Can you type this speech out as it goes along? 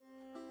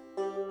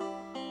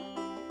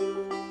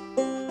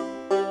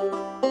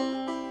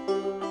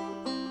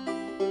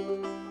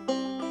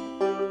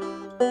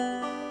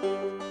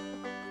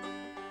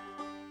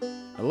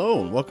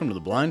welcome to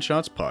the Blind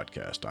Shots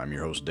Podcast. I'm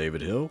your host,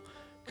 David Hill,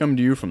 coming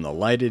to you from the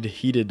lighted,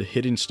 heated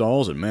hitting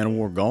stalls at Man O'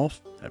 War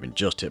Golf, having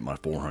just hit my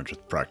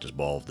 400th practice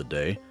ball of the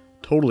day,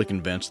 totally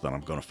convinced that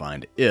I'm going to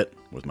find it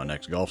with my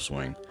next golf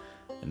swing.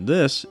 And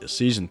this is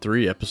Season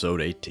 3,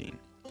 Episode 18.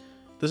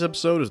 This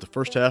episode is the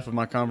first half of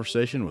my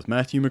conversation with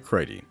Matthew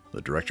McCready, the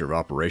Director of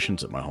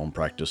Operations at my home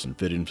practice and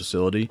fitting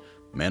facility,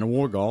 Man O'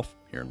 War Golf,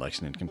 here in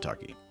Lexington,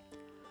 Kentucky.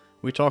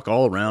 We talk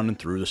all around and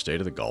through the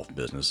state of the golf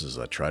business as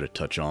I try to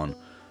touch on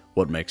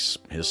what makes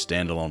his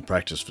standalone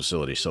practice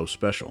facility so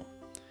special.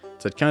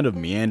 It's that kind of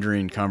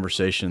meandering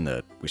conversation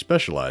that we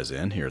specialize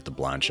in here at the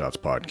Blind Shots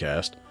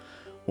Podcast,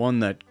 one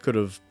that could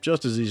have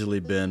just as easily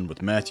been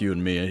with Matthew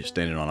and me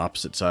standing on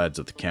opposite sides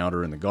of the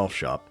counter in the golf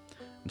shop,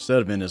 instead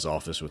of in his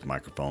office with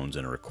microphones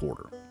and a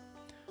recorder.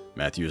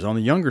 Matthew is on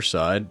the younger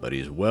side, but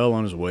he's well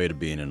on his way to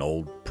being an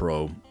old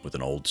pro with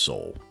an old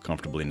soul,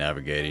 comfortably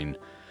navigating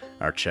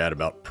our chat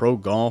about pro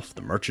golf,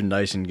 the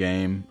merchandising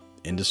game,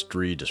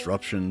 industry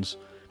disruptions,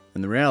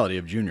 and the reality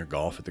of junior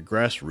golf at the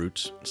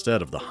grassroots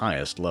instead of the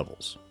highest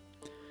levels.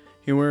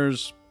 He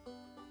wears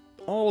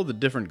all of the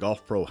different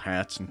golf pro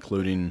hats,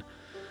 including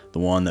the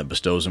one that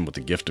bestows him with the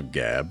gift of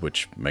gab,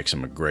 which makes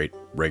him a great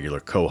regular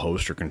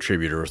co-host or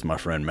contributor with my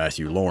friend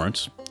Matthew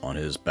Lawrence on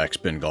his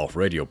Backspin Golf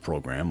radio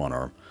program on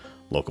our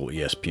local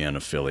ESPN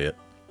affiliate,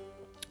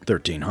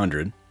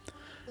 1300.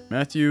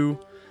 Matthew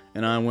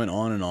and I went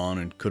on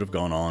and could have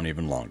gone on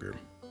even longer.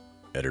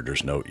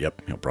 Editor's note,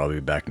 yep, he'll probably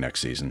be back next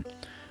season.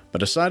 But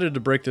decided to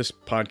break this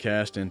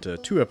podcast into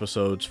 2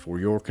 episodes for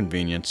your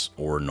convenience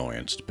or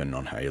annoyance, depending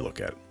on how you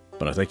look at it.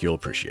 But I think you'll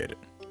appreciate it.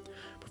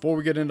 Before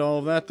we get into all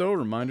of that, though, a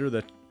reminder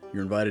that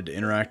you're invited to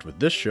interact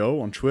with this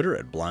show on Twitter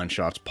at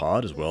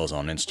BlindShotsPod, as well as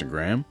on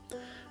Instagram.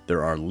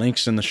 There are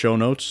links in the show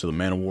notes to the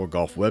Man O' War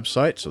Golf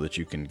website so that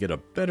you can get a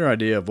better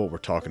idea of what we're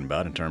talking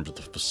about in terms of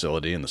the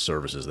facility and the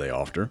services they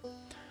offer.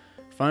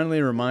 Finally,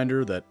 a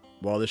reminder that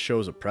while this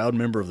show is a proud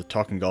member of the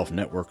Talking Golf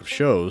network of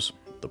shows,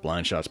 the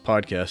Blind Shots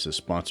Podcast is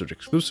sponsored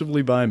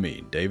exclusively by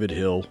me, David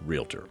Hill,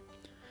 Realtor.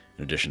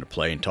 In addition to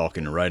playing,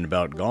 talking, and writing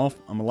about golf,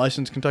 I'm a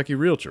licensed Kentucky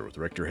Realtor with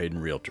Rector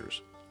Hayden Realtors.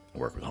 I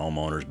work with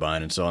homeowners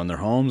buying and selling their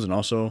homes and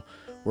also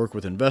work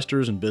with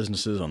investors and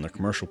businesses on their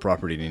commercial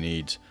property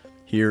needs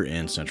here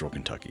in central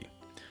Kentucky.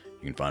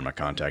 You can find my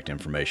contact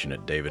information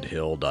at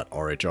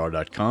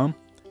davidhill.rhr.com.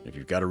 If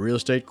you've got a real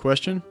estate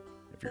question,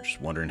 if you're just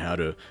wondering how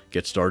to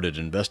get started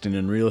investing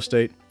in real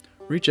estate,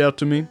 reach out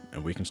to me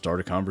and we can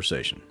start a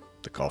conversation.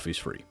 The coffee's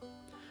free.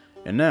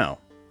 And now,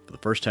 for the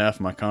first half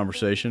of my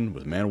conversation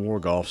with Man O' War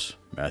Golf's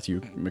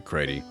Matthew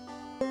McCready.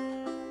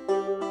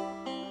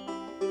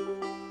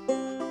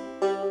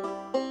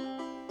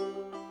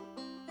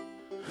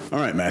 All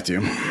right,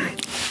 Matthew.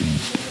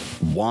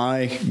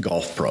 Why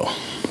golf pro?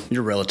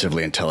 You're a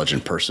relatively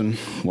intelligent person.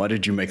 Why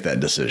did you make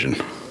that decision?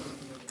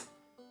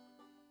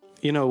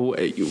 You know,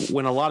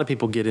 when a lot of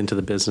people get into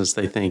the business,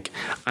 they think,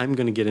 I'm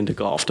going to get into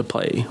golf to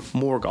play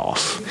more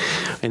golf.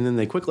 And then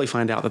they quickly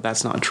find out that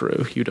that's not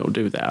true. You don't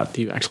do that.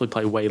 You actually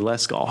play way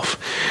less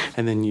golf.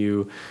 And then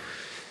you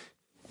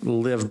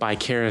live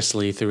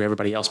vicariously through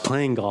everybody else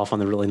playing golf on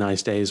the really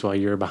nice days while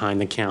you're behind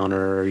the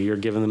counter or you're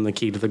giving them the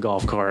key to the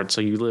golf cart.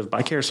 So you live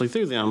vicariously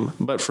through them.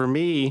 But for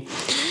me,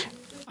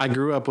 I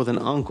grew up with an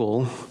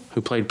uncle who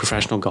played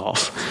professional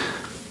golf.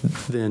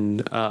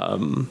 Then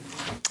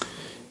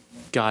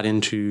got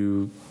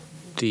into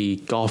the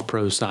golf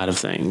pro side of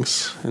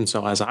things. And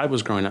so as I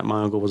was growing up,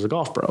 my uncle was a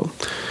golf pro.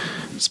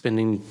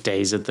 Spending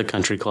days at the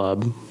country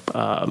club,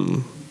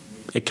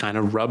 it kind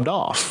of rubbed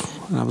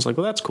off. And I was like,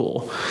 well, that's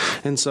cool.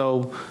 And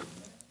so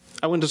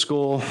I went to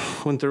school,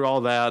 went through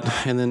all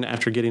that, and then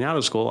after getting out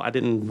of school, I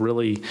didn't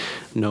really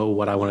know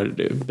what I wanted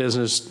to do.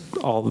 Business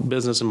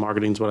and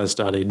marketing is what I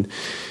studied.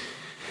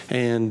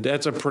 And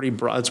that's a pretty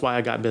broad, that's why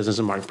I got business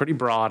and marketing. Pretty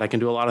broad. I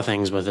can do a lot of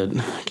things with it.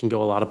 I can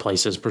go a lot of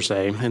places per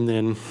se. And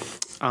then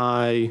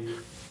I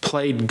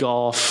played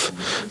golf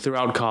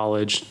throughout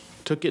college,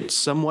 took it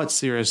somewhat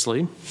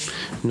seriously,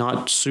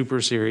 not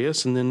super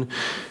serious, and then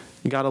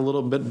got a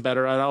little bit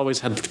better. I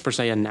always had per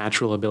se a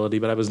natural ability,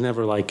 but I was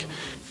never like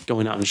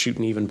going out and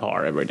shooting even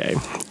par every day.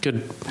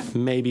 Could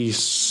maybe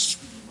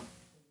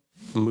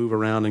move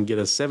around and get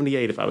a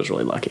 78 if I was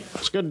really lucky. It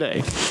was a good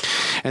day.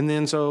 And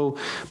then so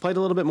played a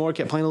little bit more,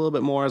 kept playing a little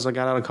bit more as I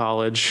got out of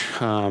college.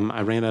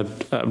 I ran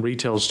a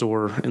retail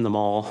store in the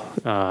mall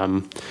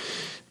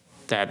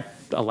that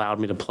allowed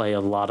me to play a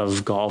lot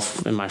of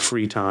golf in my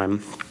free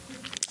time.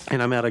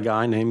 And I met a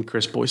guy named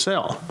Chris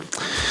Boycell,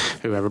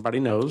 who everybody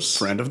knows.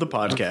 Friend of the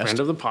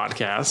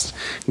podcast.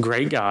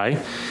 Great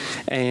guy.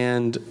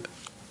 And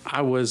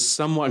I was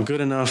somewhat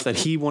good enough that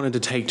he wanted to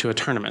take to a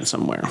tournament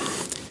somewhere.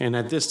 And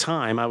at this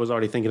time, I was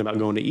already thinking about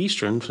going to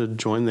Eastern to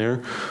join their,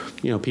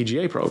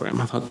 PGA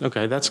program. I thought,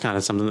 okay, that's kind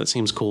of something that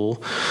seems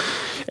cool.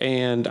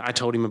 And I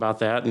told him about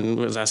that and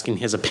was asking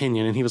his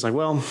opinion. And he was like,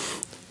 well,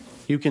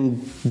 you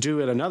can do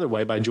it another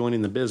way by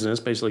joining the business,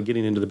 basically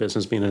getting into the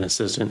business, being an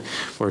assistant,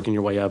 working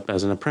your way up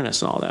as an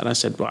apprentice and all that. And I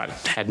said, well, I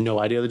had no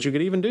idea that you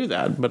could even do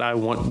that, but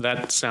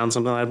that sounds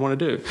something I'd want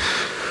to do.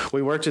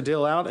 We worked a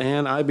deal out,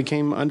 and I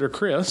became under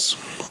Chris.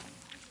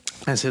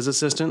 as his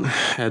assistant,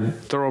 had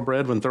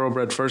Thoroughbred when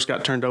Thoroughbred first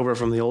got turned over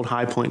from the old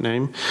High Point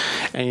name,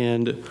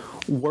 and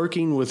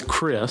working with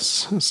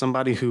Chris,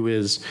 somebody who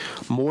is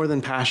more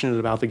than passionate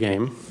about the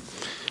game,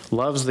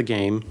 loves the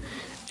game,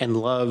 and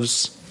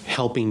loves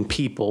helping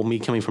people. Me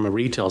coming from a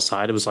retail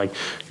side, it was like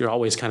you're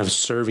always kind of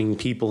serving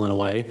people in a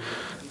way.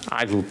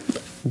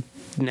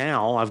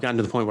 Now I've gotten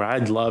to the point where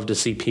I'd love to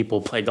see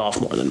people play golf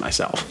more than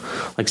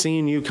myself. Like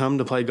seeing you come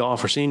to play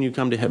golf or seeing you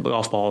come to hit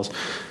golf balls,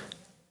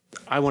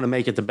 I want to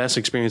make it the best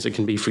experience it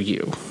can be for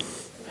you.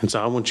 And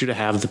so I want you to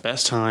have the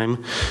best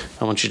time.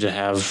 I want you to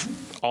have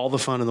all the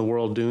fun in the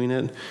world doing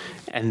it.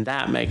 And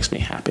that makes me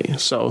happy.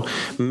 So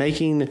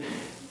making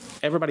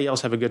everybody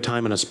else have a good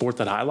time in a sport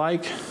that I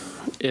like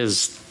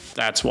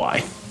that's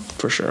why,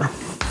 for sure.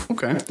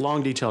 Okay.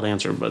 Long, detailed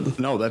answer, but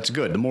no, that's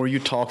good. The more you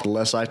talk, the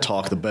less I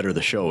talk, the better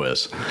the show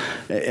is.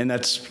 And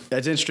that's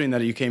interesting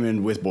that you came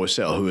in with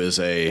Boycell,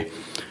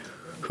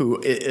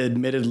 who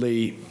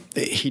admittedly,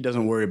 he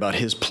doesn't worry about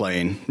his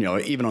playing. You know,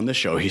 even on this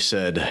show, he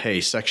said,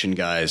 hey, section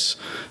guys,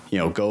 you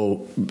know,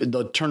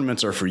 the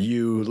tournaments are for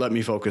you. Let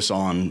me focus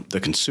on the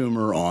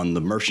consumer, on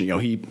the merchant. You know,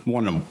 he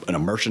won a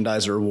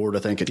merchandiser award, I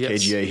think, at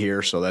yes. KGA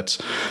here. So that's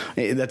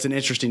an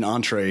interesting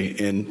entree.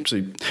 And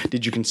so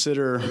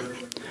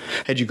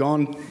had you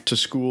gone to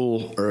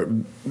school or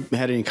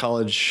had any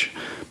college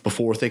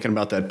before thinking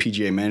about that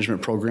PGA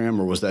management program,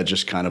 or was that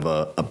just kind of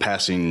a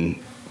passing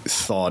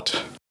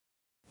thought?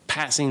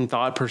 Passing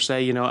thought per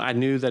se. You know, I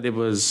knew that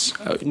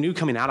knew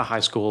coming out of high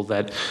school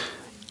that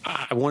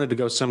I wanted to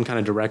go some kind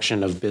of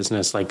direction of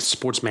business, like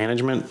sports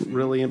management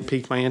really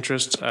piqued my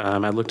interest. I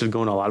looked at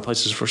going to a lot of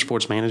places for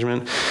sports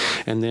management,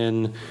 and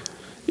then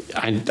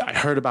I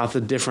heard about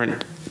the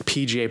different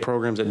PGA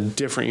programs at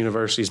different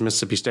universities,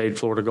 Mississippi State,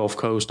 Florida Gulf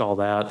Coast, all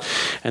that.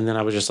 And then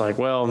I was just like,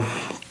 well,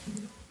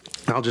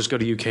 I'll just go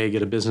to UK,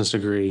 get a business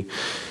degree,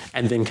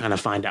 and then kind of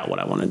find out what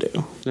I want to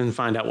do, then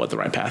find out what the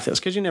right path is.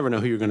 Because you never know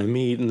who you're going to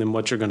meet and then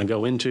what you're going to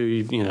go into.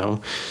 You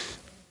know,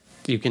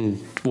 you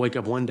can wake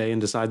up one day and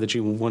decide that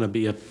you want to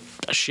be a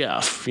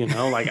chef. You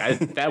know, like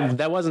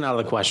that wasn't out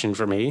of the question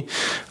for me.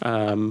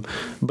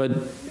 But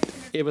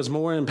it was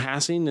more in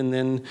passing, and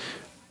then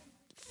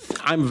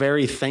I'm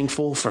very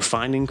thankful for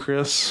finding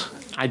Chris.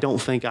 I don't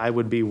think I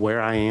would be where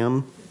I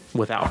am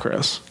without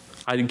Chris.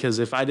 Because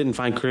if I didn't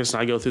find Chris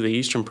and I go through the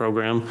Eastern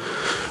program,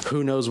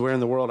 who knows where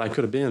in the world I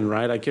could have been,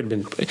 right?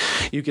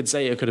 You could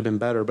say it could have been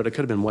better, but it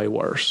could have been way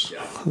worse.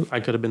 Yeah. I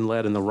could have been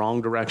led in the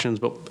wrong directions,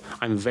 but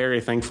I'm very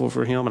thankful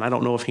for him, and I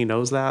don't know if he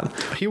knows that.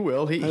 He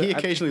will. He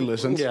occasionally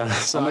listens. Yeah.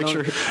 So I'll make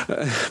sure.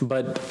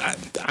 But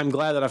I'm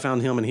glad that I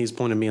found him, and he's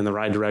pointed me in the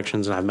right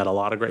directions, and I've met a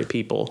lot of great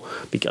people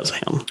because of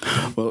him.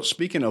 Well,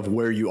 speaking of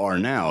where you are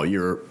now,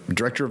 you're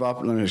director of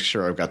let me make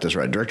sure I've got this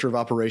right. Director of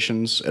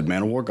operations at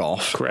Man O' War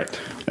Golf. Correct.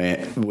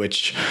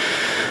 Which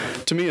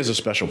to me is a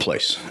special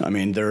place. I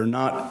mean,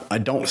 I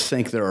don't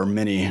think there are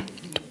many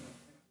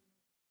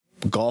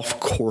golf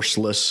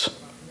courseless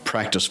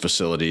practice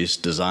facilities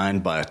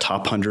designed by a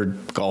top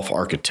 100 golf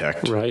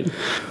architect. Right.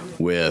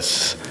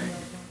 With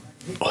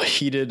a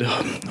heated,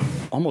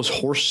 almost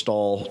horse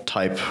stall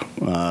type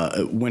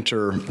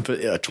winter,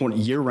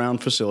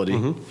 year-round facility.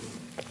 Mm-hmm.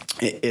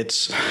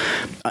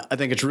 I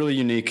think it's really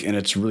unique and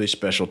it's really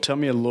special. Tell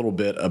me a little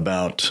bit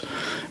about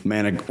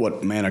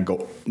what Man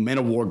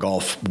O' War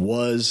Golf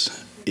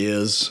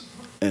is,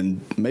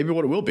 and maybe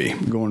what it will be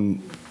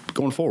going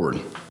forward.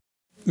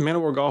 Man O'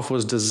 War Golf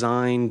was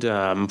designed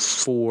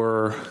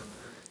for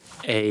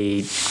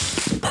a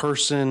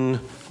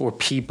person or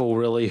people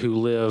really who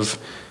live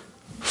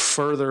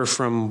further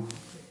from.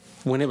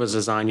 When it was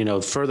designed, you know,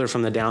 further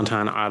from the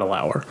downtown Idle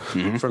Hour,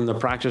 mm-hmm. from the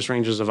practice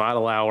ranges of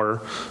Idle Hour,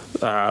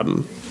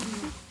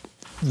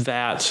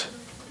 that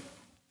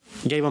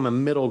gave them a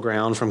middle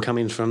ground from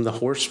coming from the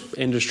horse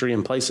industry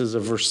and places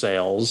of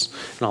Versailles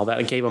and all that.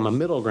 It gave them a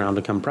middle ground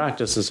to come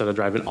practice instead of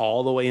driving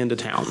all the way into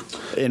town.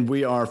 And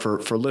we are,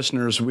 for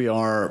listeners,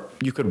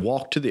 you could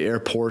walk to the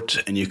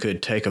airport and you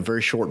could take a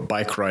very short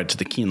bike ride to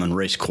the Keeneland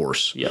Race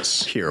Course.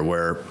 Yes. Here,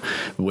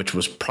 which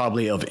was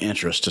probably of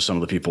interest to some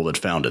of the people that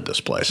founded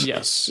this place.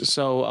 Yes.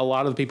 So a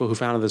lot of the people who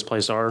founded this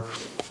place are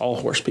all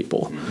horse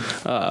people.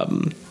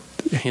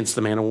 Hence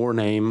the Man O' War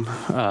name.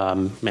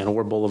 Man O'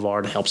 War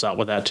Boulevard helps out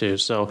with that too.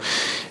 So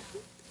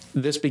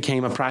this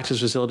became a practice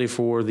facility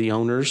for the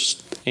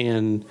owners,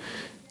 and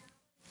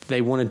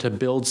they wanted to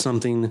build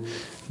something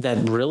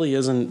that really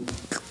isn't.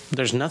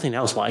 There's nothing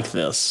else like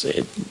this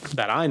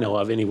that I know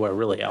of anywhere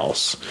really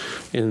else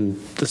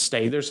in the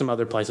state. There's some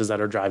other places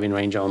that are driving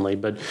range only,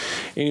 but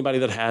anybody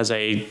that has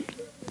a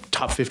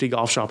top 50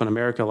 golf shop in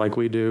America like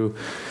we do,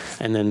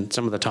 and then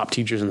some of the top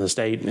teachers in the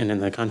state and in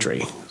the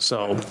country.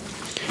 So,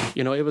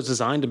 you know, it was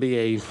designed to be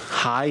a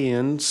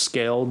high-end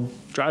scaled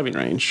driving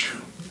range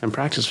and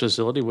practice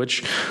facility,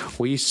 which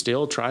we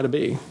still try to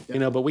be. You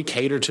know, but we want to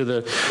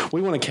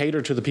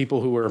cater to the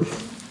people who are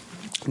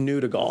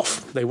new to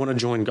golf. They want to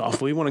join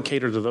golf. We want to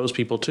cater to those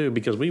people too,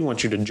 because we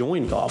want you to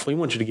join golf. We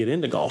want you to get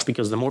into golf,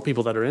 because the more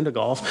people that are into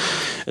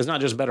golf is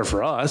not just better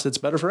for us, it's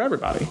better for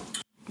everybody.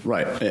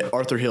 Right.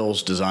 Arthur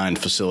Hill's designed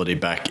facility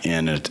back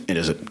in,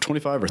 is it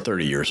 25 or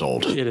 30 years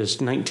old? It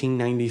is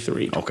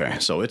 1993. Okay,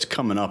 so it's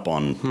coming up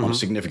on a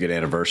significant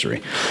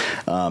anniversary.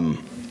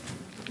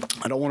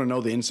 I don't want to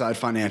know the inside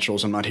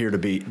financials. I'm not here to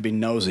be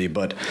nosy,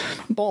 but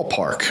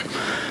ballpark.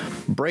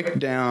 Break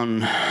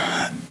down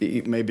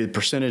maybe the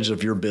percentage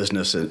of your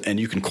business, and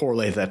you can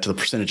correlate that to the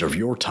percentage of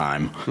your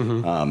time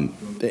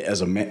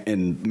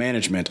in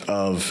management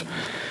of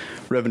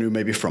revenue,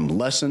 maybe from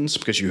lessons,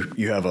 because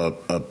you have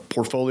a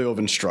portfolio of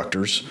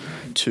instructors,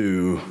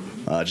 to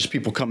just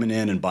people coming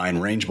in and buying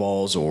range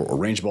balls or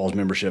range balls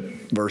membership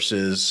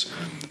versus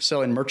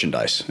selling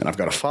merchandise. And I've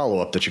got a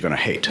follow-up that you're going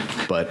to hate.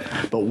 But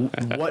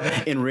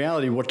what in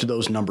reality, what do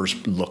those numbers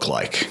look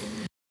like?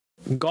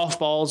 Golf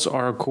balls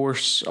are, of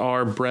course,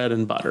 our bread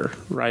and butter,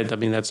 right? I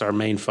mean, that's our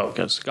main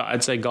focus.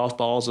 I'd say golf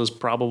balls is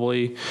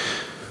probably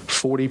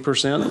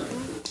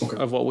 40%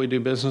 of what we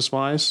do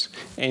business-wise.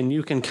 And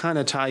you can kind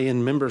of tie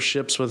in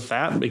memberships with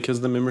that,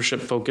 because the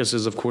membership focus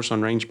is, of course,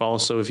 on range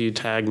balls. So if you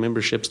tag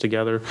memberships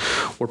together,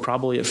 we're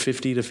probably at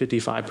 50 to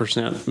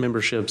 55%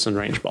 memberships and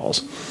range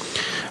balls.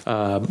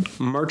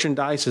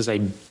 Merchandise is a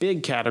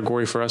big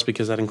category for us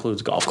because that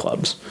includes golf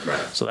clubs. Right.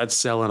 So that's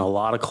selling a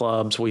lot of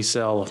clubs. We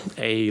sell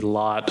a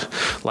lot.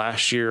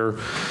 Last year,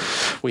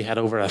 we had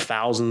over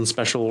 1,000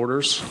 special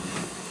orders.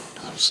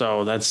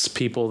 So that's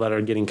people that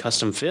are getting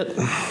custom fit.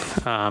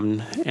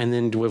 And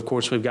then, of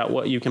course, we've got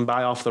what you can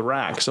buy off the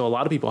rack. So a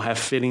lot of people have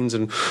fittings,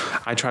 and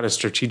I try to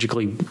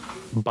strategically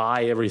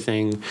buy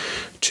everything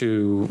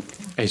to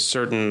a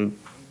certain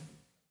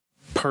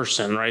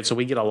person, right? So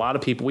we get a lot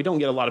of people. We don't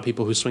get a lot of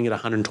people who swing at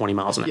 120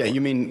 miles an hour. Yeah,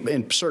 you mean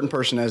in certain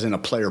person as in a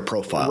player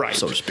profile, right,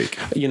 so to speak.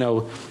 You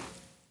know,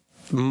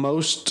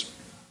 most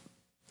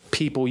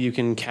people you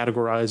can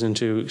categorize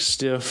into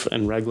stiff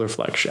and regular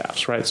flex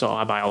shafts, right? So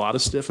I buy a lot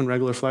of stiff and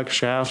regular flex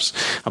shafts.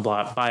 I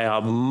buy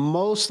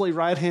mostly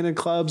right-handed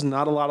clubs,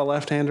 not a lot of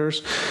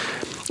left-handers.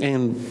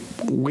 And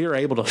we're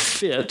able to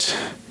fit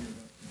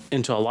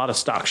into a lot of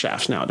stock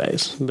shafts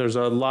nowadays. There's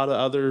a lot of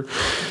other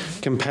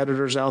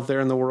competitors out there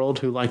in the world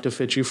who like to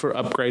fit you for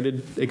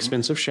upgraded,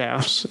 expensive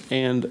shafts,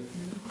 and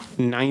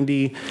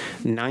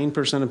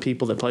 99% of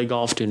people that play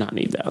golf do not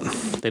need that.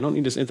 They don't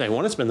need to. If they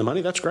want to spend the money,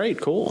 that's great,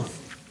 cool.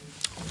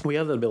 We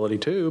have the ability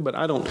to, but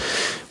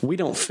we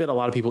don't fit a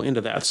lot of people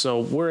into that. So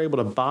we're able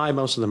to buy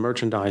most of the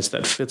merchandise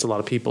that fits a lot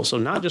of people. So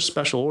not just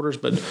special orders,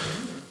 but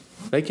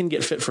they can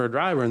get fit for a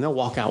driver and they'll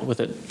walk out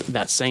with it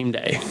that same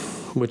day,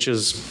 which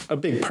is a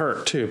big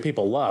perk too.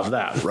 People love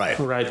that. Right.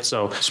 Right.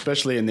 So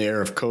especially in the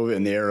era of COVID,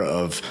 in the era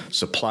of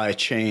supply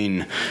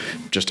chain,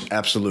 just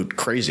absolute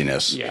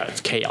craziness. Yeah, it's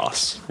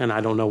chaos. And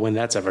I don't know when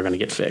that's ever going to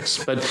get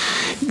fixed. But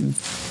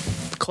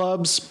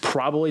clubs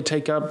probably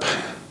take up,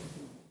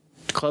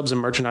 clubs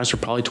and merchandise are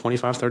probably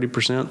 25,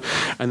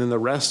 30%. And then the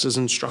rest is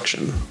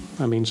instruction.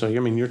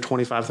 You're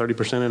 25,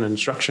 30% in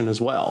instruction as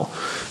well.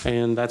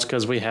 And that's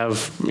because we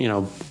have,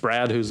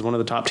 Brad, who's one of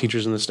the top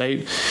teachers in the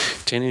state,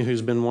 Tenny,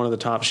 who's been one of the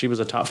top, she was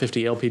a top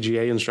 50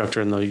 LPGA instructor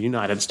in the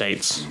United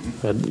States,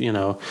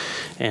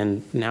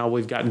 and now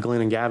we've got Glenn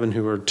and Gavin,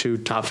 who are two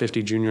top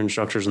 50 junior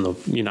instructors in the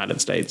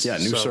United States. Yeah,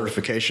 new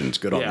certifications.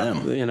 Good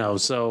on them.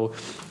 So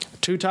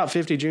two top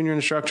 50 junior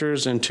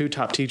instructors and two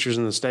top teachers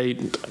in the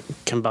state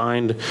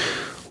combined,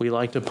 we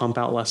like to pump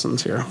out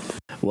lessons here.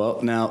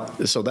 Well, now,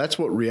 so that's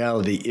what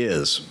reality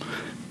is.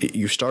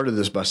 You started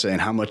this by saying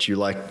how much you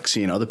like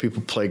seeing other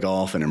people play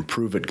golf and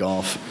improve at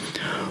golf.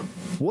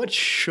 What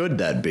should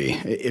that be?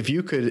 If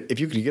you could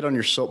get on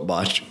your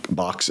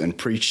soapbox and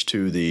preach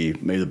to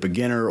maybe the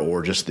beginner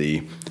or just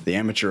the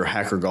amateur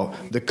hacker golf,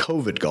 the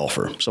COVID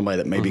golfer, somebody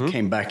that maybe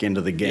came back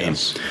into the game,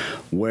 yes,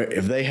 where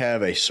if they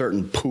have a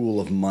certain pool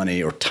of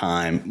money or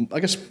time, I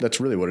guess that's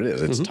really what it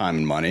is. It's time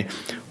and money.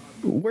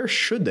 Where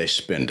should they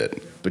spend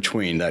it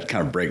between that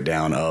kind of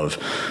breakdown of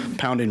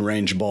pounding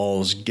range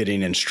balls,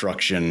 getting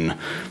instruction,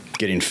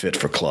 getting fit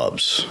for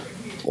clubs,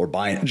 or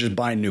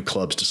buying new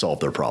clubs to solve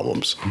their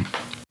problems?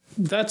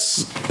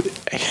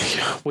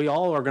 We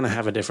all are going to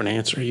have a different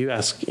answer. You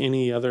ask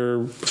any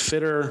other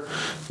fitter,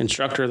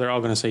 instructor, they're all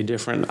going to say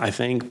different, I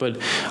think. But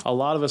a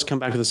lot of us come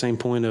back to the same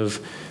point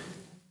of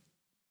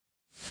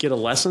get a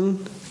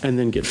lesson and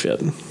then get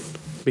fit.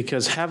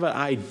 Because have an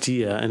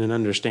idea and an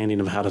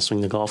understanding of how to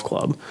swing the golf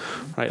club,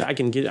 right? I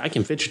can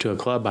fit you to a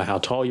club by how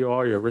tall you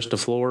are, your wrist to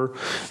floor,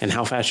 and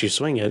how fast you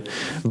swing it.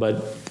 But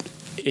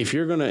if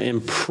you're going to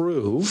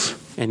improve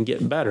and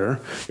get better,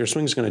 your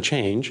swing's going to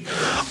change.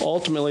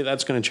 Ultimately,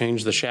 that's going to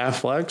change the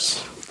shaft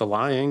flex, the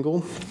lie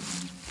angle,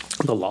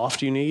 the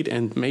loft you need,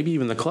 and maybe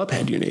even the club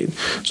head you need.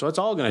 So it's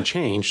all going to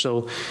change.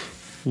 So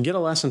get a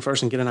lesson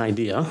first and get an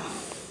idea.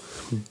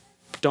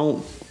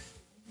 Don't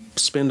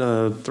spend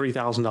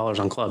 $3,000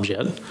 on clubs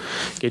yet.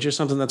 Get you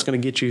something that's going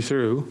to get you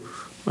through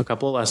a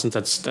couple of lessons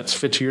that's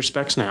fit to your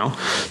specs now.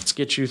 Let's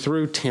get you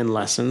through 10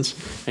 lessons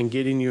and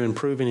getting you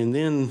improving, and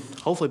then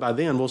hopefully by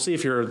then we'll see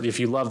if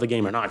you love the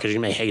game or not, because you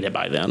may hate it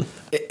by then.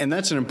 And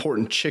that's an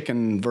important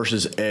chicken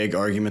versus egg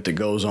argument that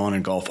goes on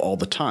in golf all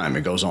the time.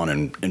 It goes on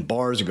in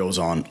bars, it goes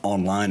on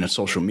online and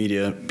social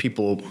media.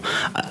 People,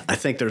 I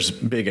think there's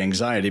big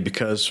anxiety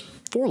because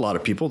for a lot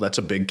of people, that's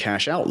a big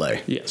cash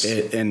outlay. Yes.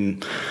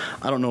 And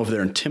I don't know if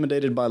they're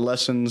intimidated by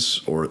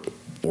lessons or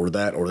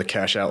the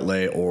cash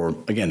outlay, or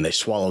again, they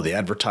swallow the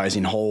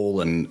advertising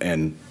whole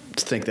and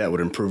think that would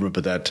improve it.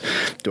 But that,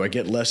 do I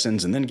get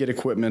lessons and then get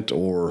equipment,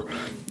 or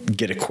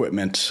get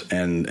equipment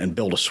and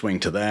build a swing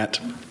to that?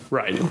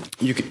 Right.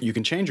 You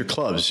can change your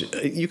clubs.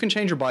 You can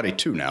change your body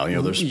too now.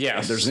 There's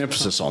an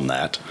emphasis on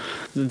that.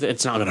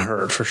 It's not going to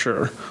hurt for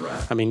sure.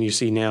 Right. I mean, you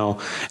see now,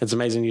 it's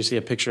amazing. You see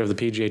a picture of the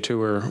PGA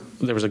Tour.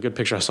 There was a good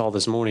picture I saw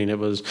this morning. It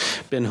was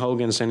Ben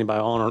Hogan standing by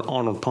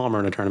Arnold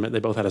Palmer in a tournament. They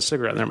both had a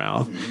cigarette in their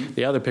mouth. Mm-hmm.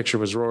 The other picture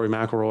was Rory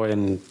McIlroy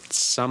and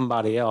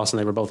somebody else, and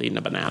they were both eating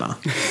a banana.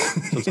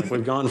 So it's like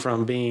we've gone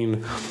from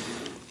being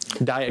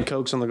Diet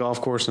Cokes on the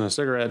golf course and a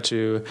cigarette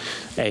to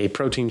a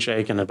protein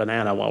shake and a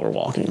banana while we're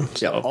walking.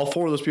 So, yeah, all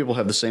four of those people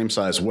have the same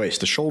size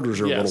waist. The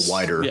shoulders are a little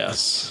wider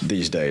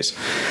these days.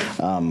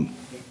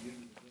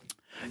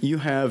 You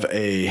have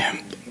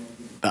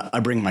I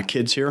bring my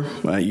kids here.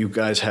 You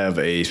guys have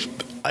I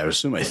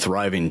assume, a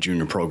thriving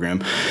junior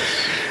program.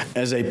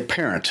 As a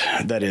parent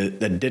that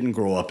didn't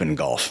grow up in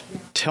golf,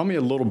 tell me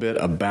a little bit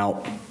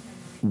about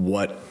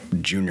what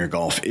junior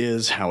golf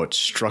is, how it's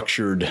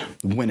structured,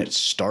 when it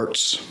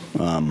starts,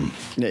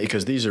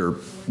 because these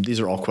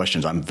are all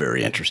questions I'm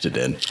very interested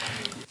in.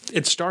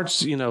 It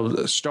starts,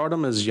 start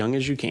them as young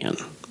as you can.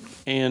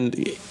 And,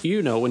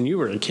 when you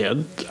were a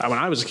kid, when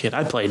I was a kid,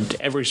 I played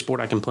every sport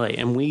I can play.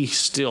 And we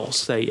still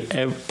say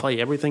play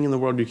everything in the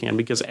world you can,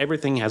 because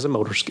everything has a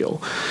motor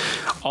skill.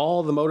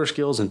 All the motor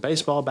skills in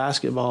baseball,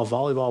 basketball,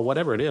 volleyball,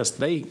 whatever it is,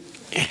 they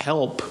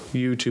help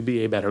you to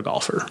be a better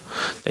golfer.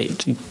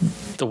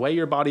 The way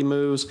your body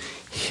moves,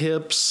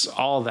 hips,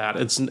 all that,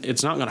 it's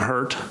not going to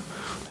hurt.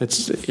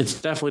 It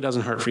definitely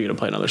doesn't hurt for you to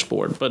play another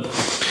sport. But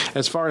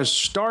as far as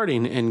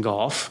starting in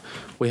golf,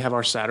 we have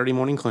our Saturday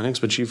morning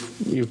clinics, which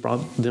you've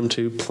brought them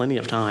to plenty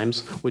of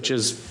times, which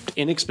is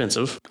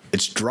inexpensive.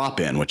 It's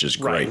drop-in, which is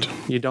great.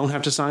 Right. You don't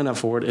have to sign up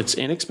for it. It's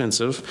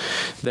inexpensive.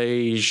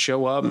 They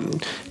show up.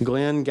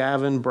 Glenn,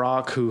 Gavin,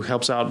 Brock, who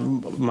helps out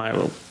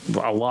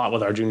a lot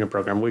with our junior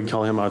program. We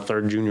call him our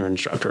third junior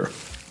instructor.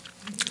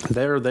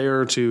 They're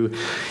there to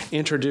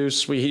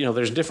introduce,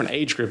 there's different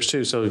age groups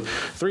too. So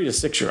 3 to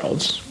 6 year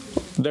olds,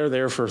 they're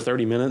there for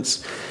 30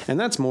 minutes. And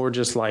that's more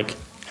just like,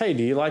 hey,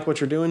 do you like what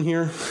you're doing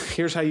here?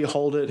 Here's how you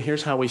hold it.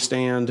 Here's how we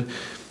stand.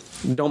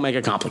 Don't make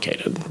it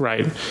complicated,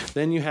 right?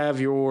 Then you have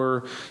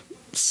your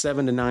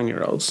 7 to 9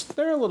 year olds.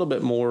 They're a little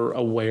bit more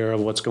aware of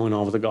what's going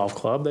on with the golf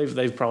club.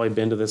 They've probably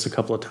been to this a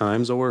couple of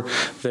times, or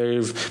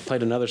they've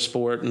played another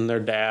sport and their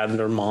dad and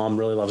their mom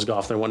really loves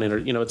golf. They're wanting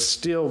to, it's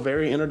still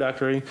very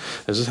introductory.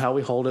 This is how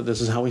we hold it.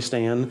 This is how we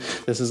stand.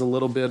 This is a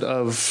little bit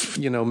of,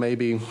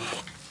 maybe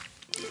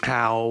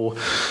how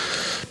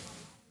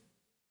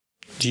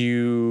do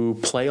you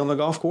play on the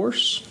golf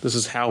course? This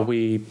is how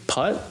we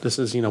putt. This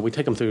is, we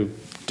take them through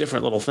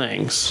different little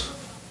things.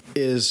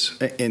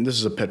 And this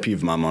is a pet peeve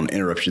of mine, I'm going to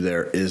interrupt you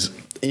there, is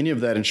any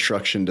of that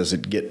instruction, does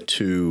it get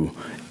to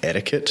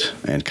etiquette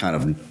and kind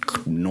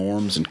of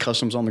norms and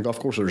customs on the golf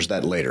course, or is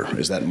that later?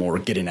 Is that more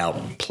getting out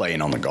and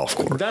playing on the golf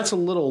course? That's a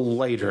little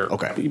later.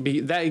 Okay.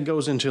 That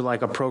goes into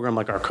like a program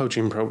like our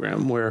coaching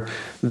program, where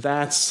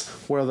that's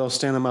where they'll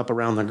stand them up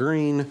around the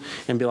green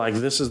and be like,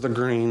 this is the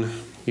green.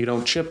 You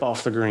don't chip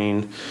off the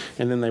green.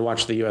 And then they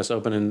watch the U.S.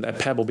 Open at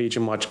Pebble Beach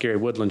and watch Gary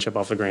Woodland chip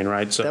off the green,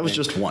 right? So that was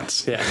just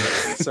once. Yeah.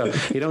 So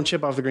you don't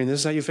chip off the green. This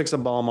is how you fix a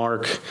ball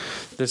mark.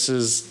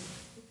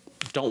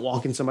 Don't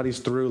walk in somebody's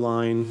through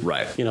line.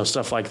 Right.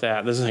 Stuff like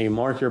that. This is how you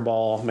mark your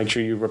ball. Make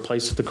sure you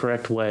replace it the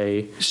correct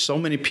way. So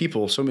many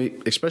people,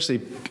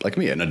 especially like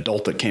me, an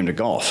adult that came to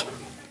golf,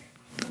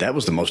 that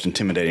was the most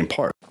intimidating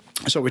part.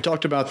 So we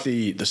talked about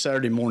the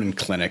Saturday morning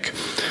clinic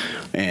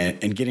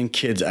and getting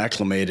kids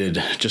acclimated,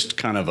 just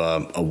kind of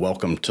a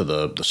welcome to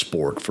the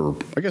sport for,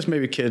 I guess,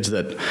 maybe kids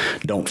that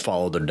don't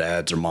follow their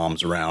dads or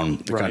moms around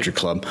the country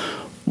club.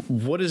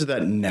 What is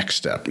that next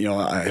step?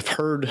 I've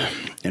heard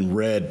and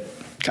read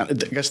kind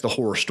of, I guess, the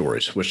horror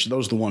stories, which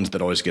those are the ones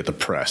that always get the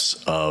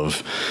press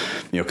of,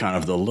 kind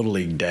of the little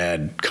league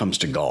dad comes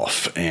to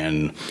golf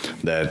and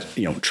that,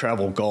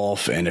 travel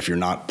golf. And if you're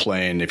not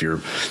playing, if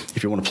you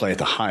want to play at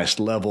the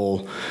highest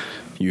level,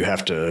 you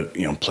have to,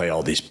 play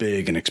all these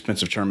big and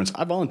expensive tournaments.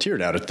 I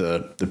volunteered out at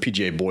the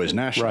PGA Boys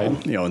National,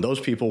 right. And those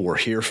people were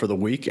here for the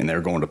week and they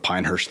were going to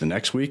Pinehurst the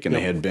next week and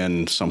they had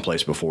been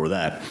someplace before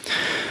that.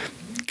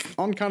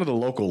 On kind of the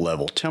local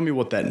level, tell me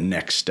what that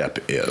next step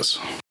is.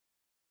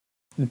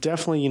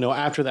 Definitely,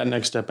 after that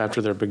next step,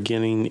 after they're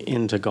beginning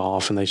into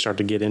golf and they start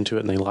to get into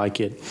it and they like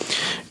it,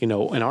 in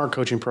our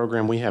coaching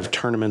program, we have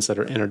tournaments that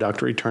are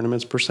introductory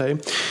tournaments per se.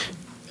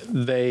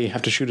 They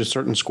have to shoot a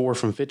certain score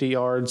from 50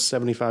 yards,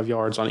 75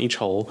 yards on each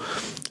hole.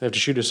 They have to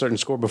shoot a certain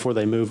score before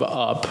they move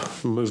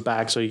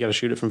back. So you got to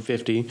shoot it from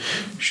 50,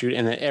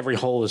 and then every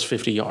hole is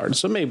 50 yards.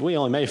 So maybe we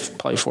only may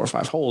play 4 or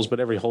 5 holes, but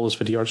every hole is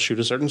 50 yards, shoot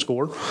a certain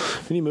score.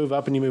 And you move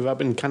up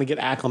and kind of get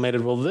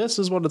acclimated. Well, this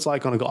is what it's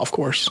like on a golf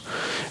course.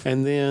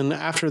 And then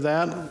after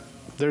that,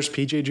 there's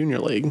PGA Junior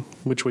League,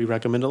 which we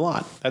recommend a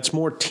lot. That's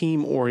more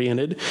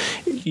team-oriented.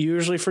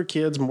 Usually for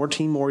kids, more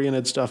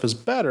team-oriented stuff is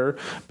better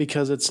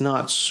because it's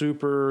not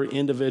super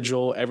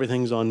individual.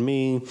 Everything's on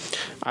me.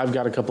 I've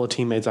got a couple of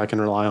teammates I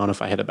can rely on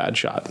if I hit a bad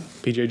shot.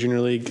 PGA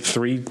Junior League,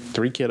 three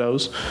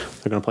kiddos.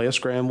 They're going to play a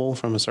scramble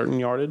from a certain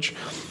yardage.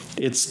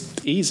 It's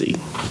easy.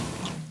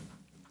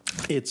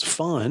 It's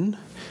fun.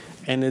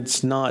 And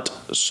it's not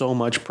so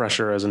much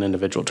pressure as an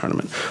individual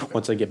tournament.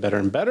 Once they get better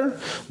and better,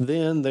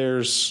 then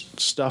there's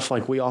stuff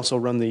like we also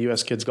run the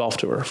U.S. Kids Golf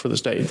Tour for the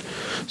state.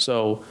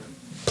 So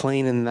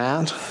playing in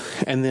that,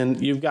 and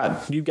then you've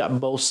got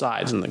both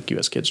sides in the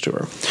U.S. Kids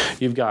Tour.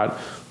 You've got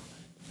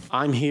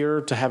I'm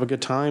here to have a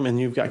good time, and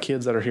you've got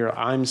kids that are here.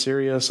 I'm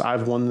serious.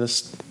 I've won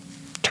this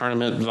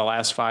tournament the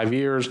last 5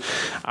 years.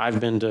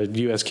 I've been to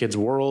U.S. Kids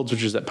Worlds,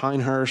 which is at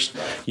Pinehurst.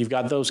 You've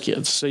got those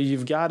kids. So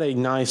you've got a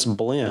nice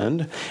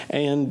blend,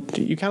 and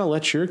you kind of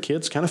let your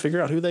kids kind of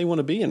figure out who they want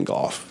to be in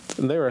golf.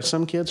 And there are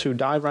some kids who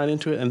dive right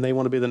into it, and they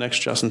want to be the next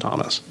Justin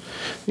Thomas.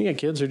 You got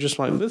kids who are just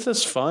like, this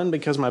is fun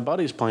because my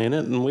buddy's playing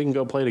it, and we can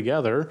go play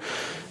together.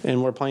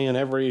 And we're playing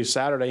every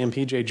Saturday in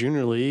PGA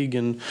Junior League,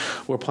 and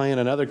we're playing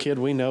another kid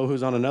we know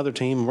who's on another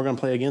team, and we're going to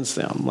play against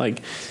them.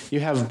 Like, you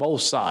have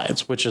both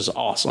sides, which is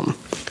awesome.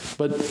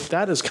 But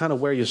that is kind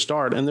of where you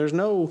start, and there's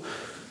no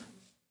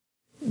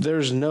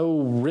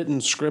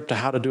written script to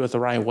how to do it the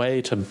right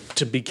way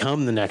to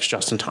become the next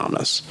Justin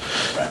Thomas.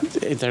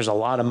 Right. There's a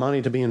lot of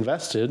money to be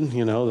invested,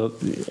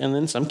 and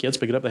then some kids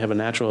pick it up. They have a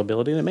natural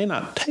ability, and it may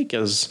not take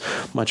as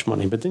much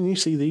money. But then you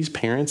see these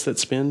parents that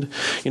spend,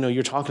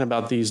 you're talking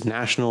about these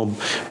national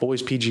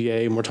boys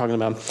PGA, and we're talking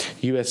about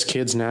U.S.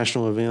 Kids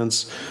national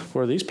events,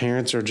 where these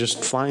parents are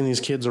just flying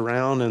these kids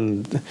around,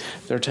 and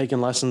they're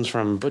taking lessons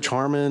from Butch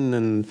Harmon,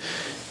 and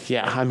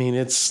yeah, I mean,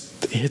 it's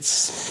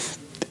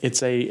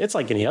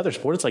like any other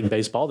sport. It's like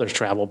baseball. There's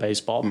travel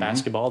baseball,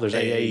 basketball. There's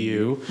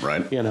AAU.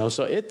 Right.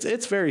 So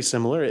it's very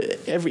similar.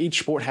 Each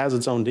sport has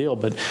its own deal,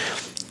 but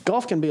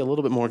golf can be a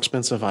little bit more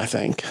expensive, I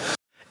think.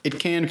 It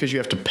can, because you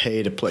have to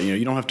pay to play.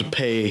 You don't have to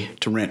pay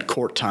to rent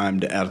court time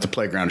out at the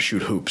playground to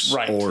shoot hoops,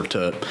 right? Or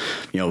to,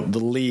 the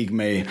league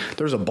may.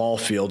 There's a ball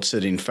field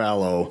sitting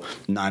fallow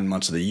 9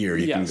 months of the year.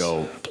 You can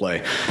go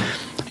play.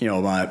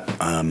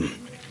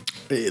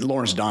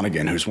 Lawrence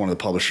Donegan, who's one of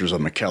the publishers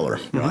of McKellar,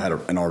 I had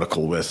an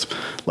article with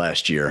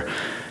last year.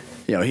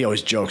 He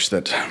always jokes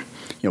that,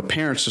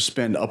 parents will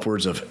spend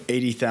upwards of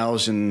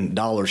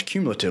 $80,000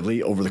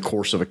 cumulatively over the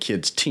course of a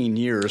kid's teen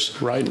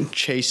years, right,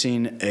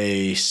 chasing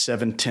a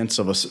 7/10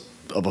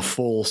 of a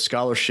full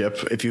scholarship.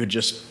 If you had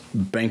just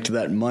banked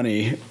that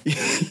money,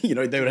 they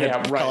would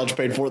have college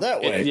paid for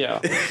that way. Yeah.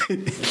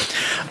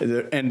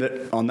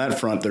 And on that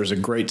front, there's a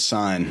great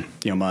sign.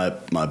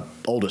 My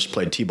oldest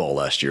played T-ball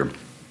last year.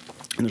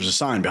 And there's a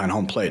sign behind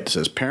home plate that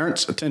says,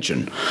 "Parents,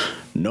 attention,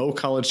 no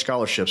college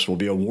scholarships will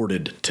be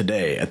awarded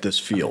today at this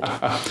field."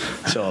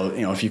 So,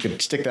 if you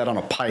could stick that on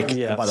a pike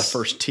by the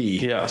first tee,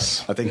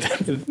 yes, I think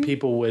that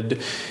people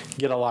would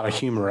get a lot of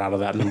humor out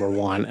of that, number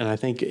one. And I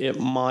think it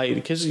might,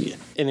 because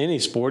in any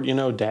sport,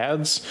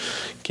 dads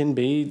can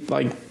be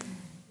like,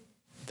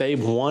 they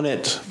want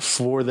it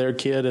for their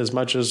kid as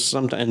much as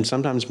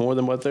sometimes more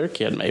than what their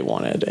kid may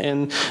want it.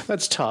 And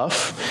that's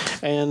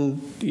tough. And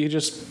you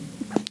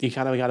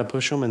kind of got to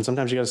push them, and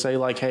sometimes you got to say,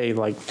 like, hey,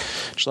 like,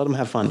 just let them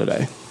have fun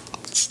today.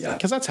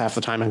 Because that's half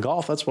the time in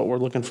golf. That's what we're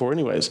looking for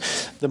anyways.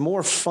 The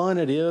more fun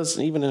it is,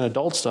 even in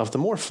adult stuff, the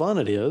more fun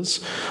it is.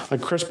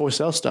 Like Chris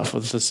Boycell stuff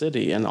with the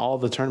city and all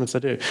the tournaments they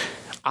do.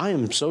 I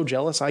am so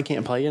jealous I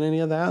can't play in any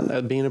of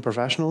that, being a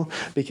professional,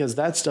 because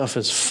that stuff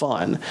is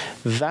fun.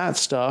 That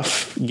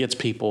stuff gets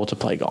people to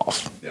play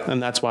golf. Yeah.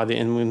 And that's why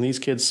and when these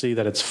kids see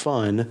that it's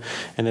fun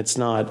and it's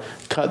not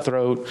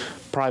cutthroat,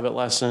 private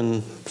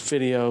lesson,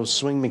 video,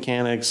 swing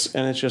mechanics,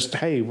 and it's just,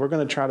 hey, we're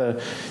going to try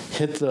to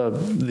hit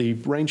the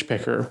range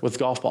picker with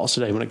golf balls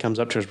today when it comes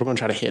up to us. We're going to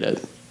try to hit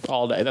it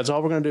all day. That's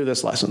all we're going to do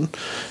this lesson.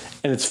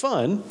 And it's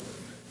fun,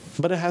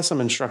 but it has some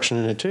instruction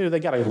in it too. They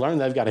got to learn.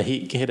 They've got to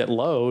hit it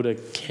low to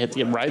hit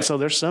it right. So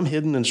there's some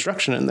hidden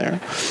instruction in there,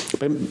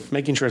 but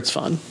making sure it's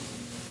fun.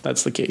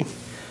 That's the key.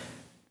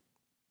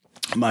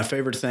 My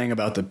favorite thing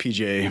about the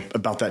PGA,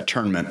 about that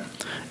tournament,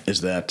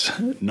 is that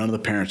none of the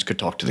parents could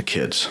talk to the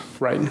kids.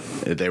 Right.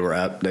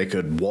 They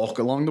could walk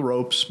along the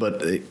ropes,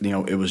 but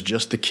it was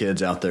just the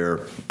kids out there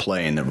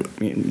playing.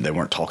 They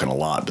weren't talking a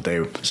lot,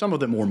 but some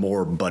of them were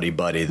more buddy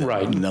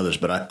than others.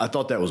 But I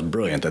thought that was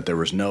brilliant, that there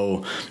was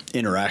no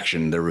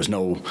interaction. There was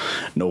no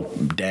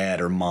dad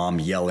or mom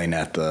yelling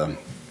at the.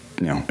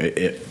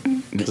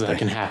 Because that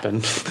can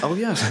happen. Oh,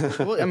 yes.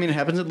 Well, I mean, it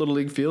happens at Little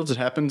League fields. It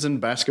happens in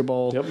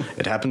basketball. Yep.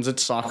 It happens at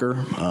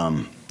soccer.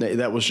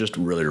 That was just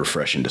really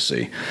refreshing to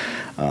see.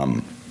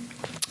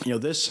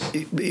 This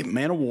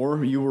Man of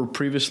War, you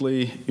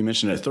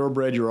mentioned at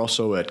Thoroughbred. You were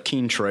also at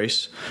Keen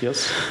Trace.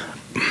 Yes.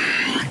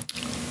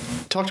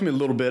 Talk to me a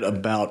little bit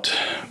about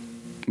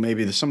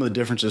maybe some of the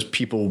differences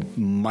people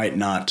might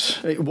not.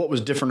 What was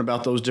different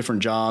about those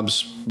different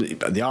jobs?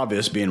 The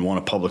obvious being one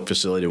a public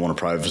facility, one a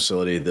private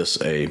facility.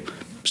 This a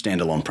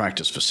standalone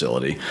practice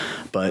facility,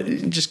 but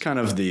just kind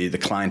of the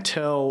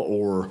clientele,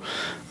 or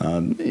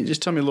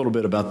just tell me a little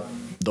bit about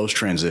those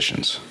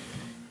transitions.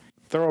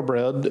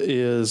 Thoroughbred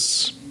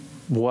is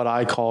what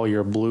I call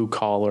your blue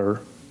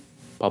collar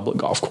public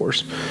golf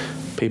course.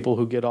 People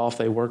who get off,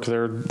 they work, if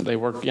they're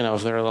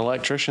an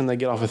electrician, they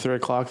get off at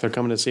 3:00. They're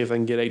coming to see if they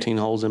can get 18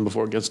 holes in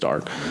before it gets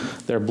dark.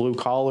 They're blue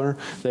collar.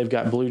 They've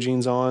got blue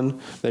jeans on.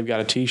 They've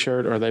got a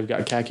t-shirt, or they've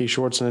got khaki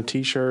shorts and a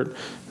t-shirt.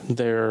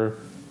 They're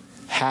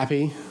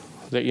happy.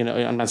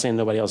 I'm not saying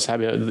nobody else is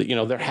happy.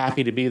 They're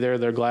happy to be there.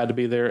 They're glad to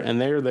be there,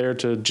 and they're there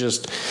to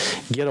just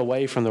get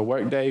away from their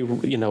workday.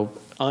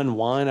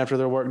 Unwind after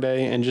their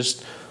workday and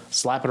just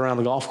slap it around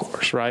the golf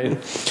course, right?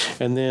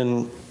 And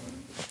then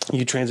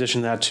you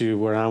transition that to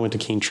where I went to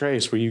Keene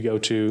Trace, where you go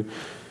to,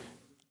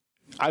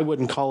 I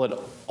wouldn't call it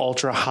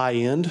ultra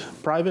high-end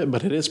private,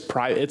 but it is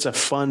private. It's a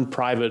fun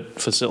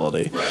private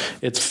facility. Right.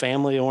 It's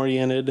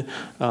family-oriented.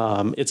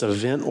 It's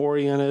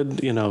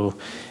event-oriented.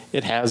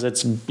 It has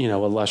its,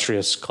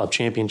 illustrious club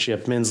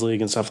championship, men's league,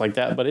 and stuff like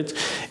that. But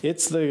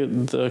it's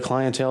the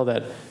clientele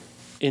that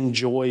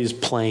enjoys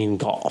playing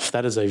golf.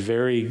 That is a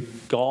very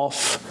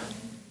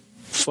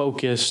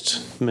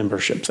golf-focused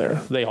membership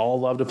there. They all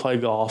love to play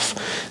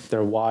golf.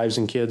 Their wives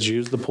and kids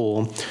use the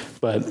pool,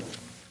 but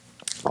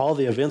all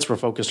the events were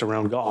focused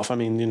around golf. I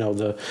mean,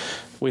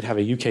 we'd have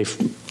a UK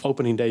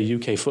opening day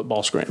UK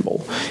football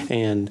scramble,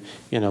 and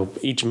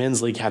each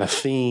men's league had a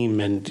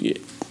theme, and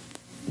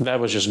that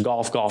was just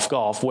golf,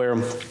 where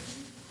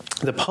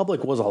the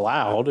public was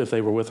allowed if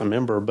they were with a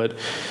member, but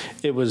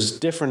it was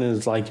different.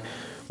 It's like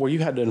where you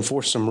had to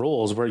enforce some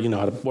rules where,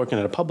 working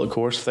at a public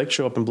course, if they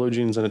show up in blue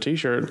jeans and a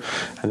t-shirt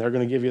and they're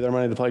going to give you their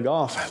money to play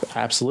golf,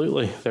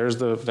 absolutely. There's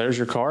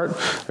your cart.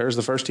 There's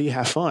the first tee.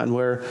 Have fun.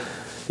 Where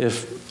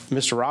if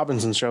Mr.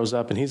 Robinson shows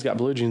up and he's got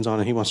blue jeans on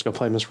and he wants to go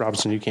play, Mr.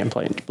 Robinson, you can't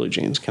play in blue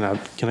jeans. Can I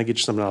get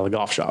you something out of the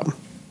golf shop?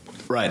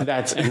 Right.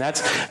 That's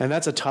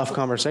a tough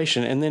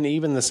conversation. And then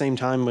even the same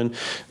time when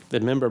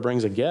the member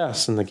brings a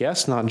guest and the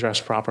guest's not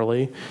dressed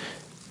properly,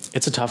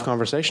 it's a tough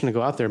conversation to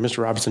go out there.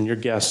 Mr. Robinson, your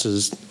guest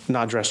is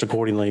not dressed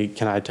accordingly.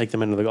 Can I take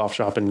them into the golf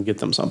shop and get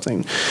them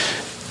something?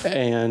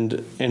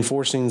 And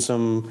enforcing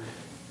some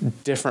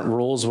different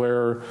rules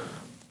where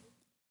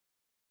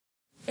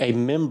a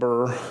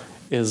member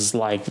is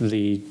like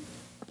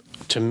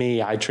to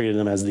me, I treated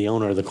them as the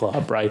owner of the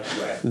club, right?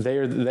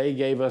 They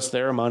gave us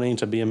their money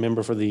to be a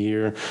member for the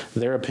year.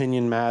 Their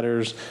opinion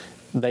matters.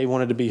 They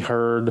wanted to be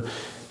heard.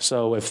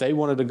 So if they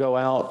wanted to go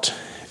out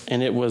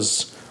and it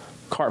was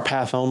cart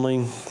path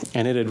only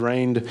and it had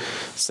rained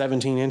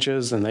 17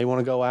 inches and they want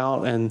to go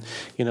out and,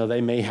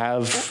 they may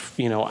have,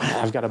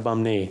 I've got a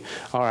bum knee.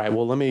 All right,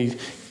 well, let me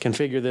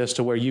configure this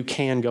to where you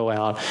can go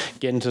out,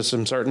 get into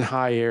some certain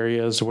high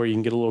areas where you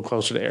can get a little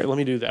closer to air. Let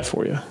me do that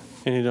for you.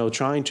 And,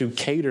 trying to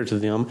cater to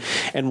them,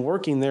 and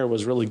working there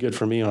was really good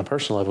for me on a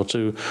personal level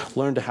to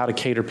learn how to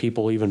cater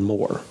people even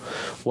more.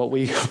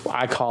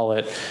 I call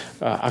it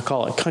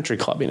country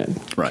clubbing it.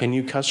 Right. Can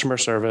you customer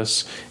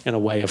service in a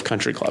way of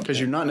country club? Because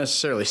you're not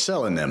necessarily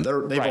selling them.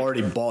 They've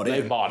already bought it.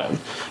 They've bought it.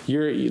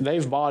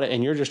 They've bought it,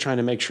 and you're just trying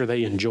to make sure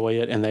they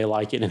enjoy it and they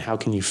like it, and how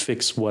can you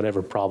fix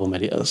whatever problem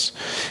it is.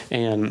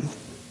 And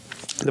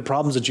the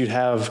problems that you'd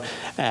have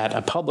at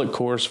a public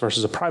course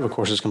versus a private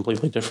course is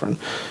completely different.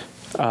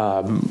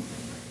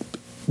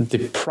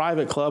 The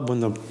private club, when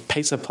the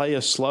pace of play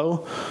is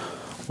slow,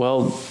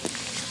 well,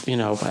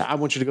 I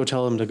want you to go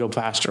tell them to go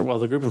faster. Well,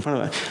 the group in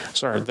front of them,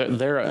 sorry,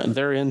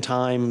 they're in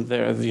time.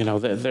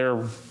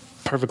 They're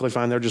perfectly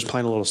fine. They're just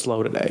playing a little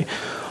slow today.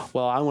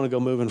 Well, I want to go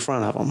move in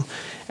front of them.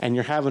 And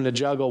you're having to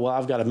juggle, well,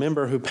 I've got a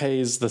member who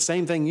pays the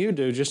same thing you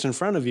do just in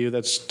front of you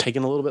that's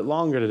taking a little bit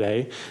longer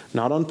today,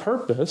 not on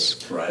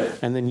purpose. Right.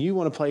 And then you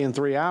want to play in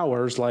 3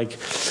 hours. Like,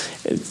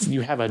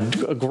 you have a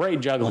great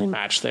juggling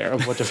match there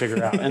of what to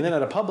figure out. And then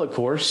at a public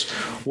course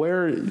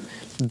where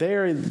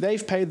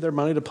they've paid their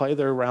money to play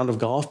their round of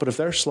golf, but if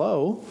they're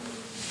slow,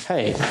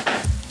 hey,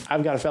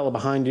 I've got a fella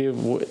behind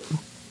you,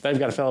 they've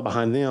got a fella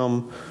behind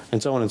them,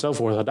 and so on and so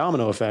forth, a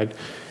domino effect.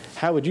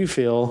 How would you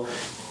feel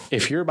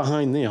if you're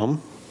behind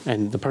them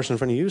and the person in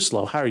front of you is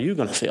slow? How are you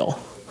going to feel?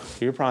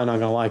 You're probably not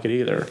going to like it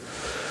either.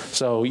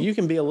 So you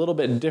can be a little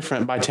bit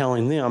different by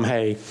telling them,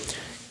 hey,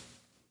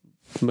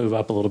 move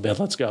up a little bit.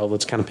 Let's go.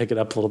 Let's kind of pick it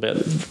up a little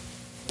bit.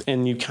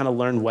 And you kind of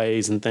learn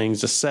ways and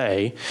things to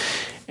say,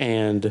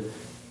 and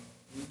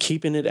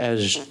keeping it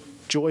as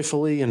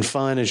joyfully and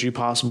fun as you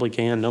possibly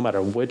can, no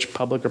matter which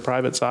public or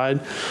private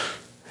side.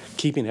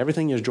 Keeping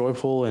everything as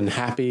joyful and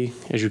happy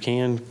as you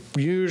can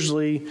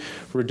usually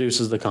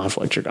reduces the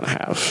conflict you're going to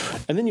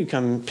have. And then you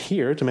come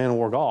here to Man of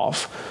War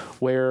Golf,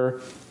 where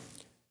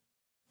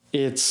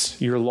it's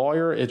your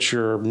lawyer, it's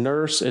your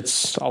nurse,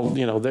 it's all,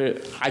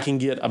 I can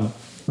get a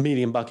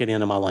medium bucket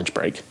in on my lunch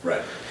break.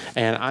 Right.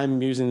 And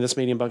I'm using this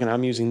medium bucket,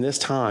 I'm using this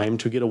time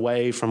to get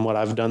away from what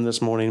I've done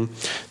this morning,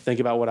 think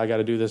about what I got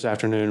to do this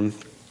afternoon.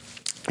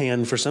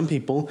 And for some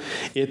people,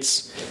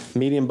 it's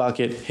medium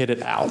bucket, hit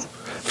it out.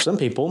 For some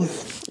people,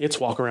 it's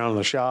walk around in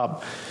the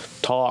shop,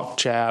 talk,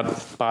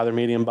 chat, buy their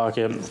medium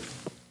bucket, and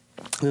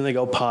then they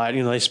go putt.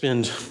 They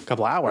spend a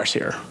couple hours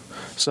here.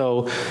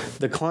 So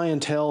the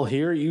clientele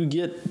here, you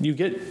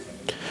get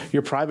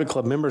your private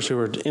club members who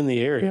are in the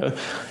area.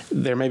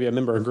 There may be a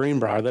member of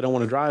Greenbrier. They don't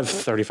want to drive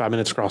 35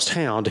 minutes across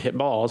town to hit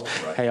balls.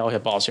 Right. Hey, I'll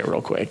hit balls here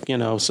real quick,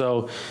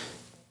 so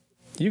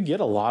you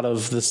get a lot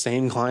of the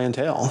same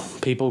clientele.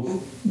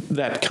 People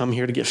that come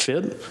here to get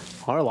fit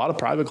are a lot of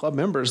private club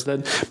members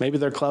that maybe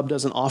their club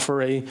doesn't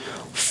offer a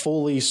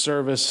fully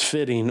service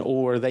fitting,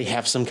 or they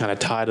have some kind of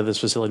tie to this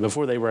facility.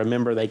 Before they were a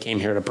member, they came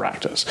here to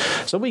practice.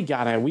 So we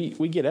get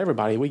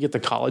everybody. We get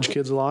the college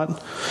kids a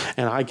lot,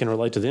 and I can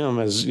relate to them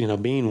as,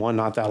 being one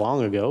not that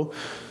long ago.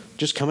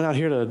 Just coming out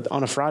here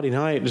on a Friday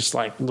night, just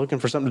like looking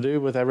for something to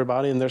do with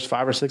everybody, and there's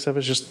 5 or 6 of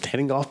us just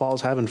hitting golf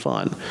balls, having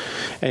fun.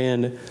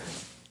 And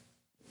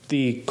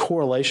the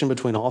correlation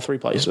between all three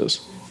places,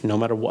 no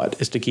matter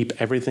what, is to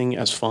keep everything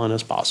as fun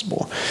as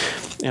possible.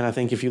 And I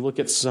think if you look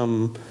at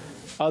some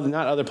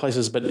not other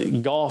places,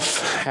 but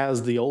golf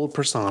has the old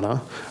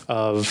persona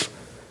of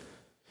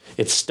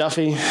it's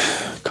stuffy,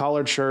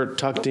 collared shirt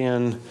tucked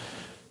in,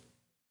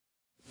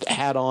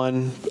 hat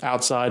on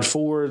outside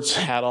forwards,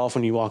 hat off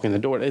when you walk in the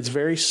door. It's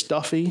very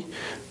stuffy.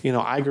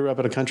 I grew up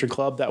at a country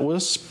club that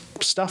was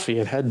stuffy.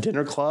 It had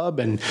dinner club,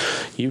 and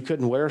you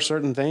couldn't wear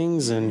certain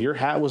things, and your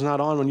hat was not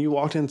on when you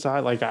walked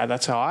inside.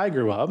 That's how I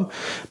grew up.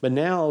 But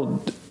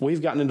now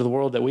we've gotten into the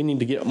world that we need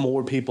to get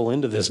more people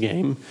into this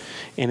game,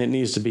 and it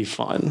needs to be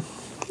fun.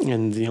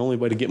 And the only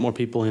way to get more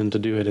people in to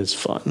do it is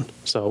fun.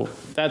 So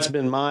that's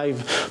been my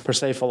per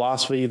se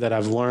philosophy that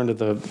I've learned at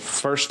the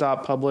First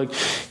Stop Public,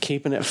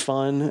 keeping it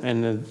fun.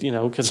 And,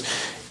 because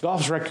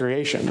golf's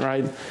recreation,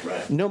 right?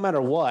 No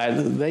matter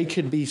what, they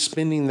could be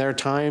spending their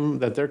time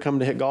that they're coming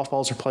to hit golf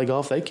balls or play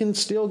golf. They can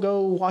still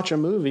go watch a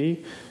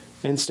movie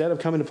instead of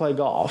coming to play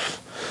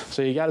golf.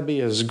 So you got to be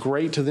as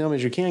great to them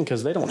as you can,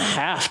 because they don't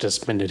have to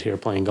spend it here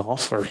playing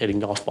golf or hitting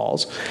golf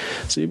balls.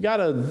 So you've got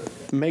to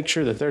make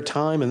sure that their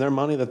time and their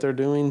money that they're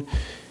doing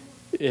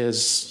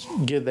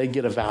they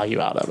get a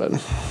value out of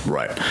it.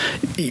 Right.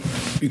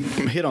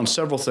 You hit on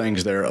several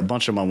things there. A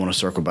bunch of them I want to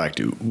circle back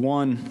to.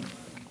 One,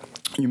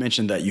 you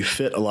mentioned that you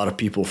fit a lot of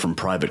people from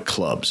private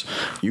clubs.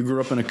 You grew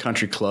up in a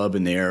country club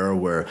in the era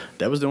where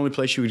that was the only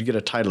place you could get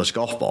a Titleist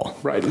golf ball.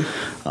 Right.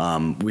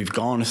 We've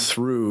gone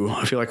through,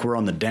 I feel like we're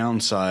on the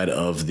downside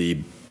of the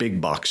big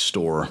box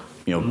store.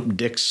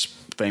 Dick's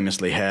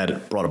famously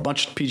brought a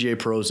bunch of PGA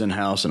pros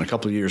in-house, and a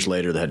couple of years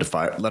later they had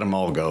to let them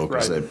all go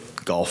because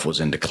golf was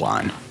in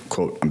decline.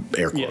 Quote,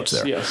 air quotes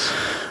there. Yes.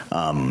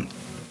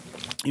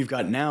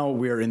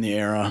 We're in the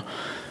era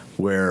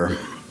where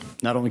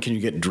not only can you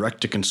get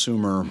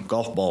direct-to-consumer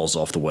golf balls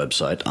off the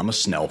website, I'm a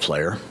Snell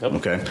player,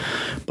 okay,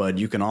 but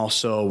you can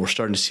also, we're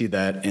starting to see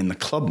that in the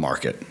club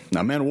market.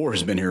 Now, Man of War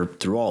has been here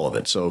through all of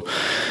it, so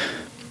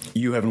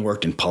you haven't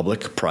worked in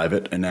public,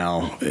 private, and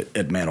now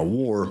at Man of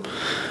War.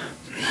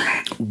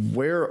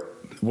 Where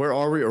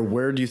are we, or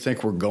where do you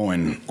think we're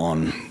going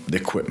on the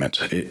equipment?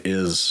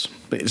 It's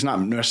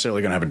not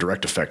necessarily going to have a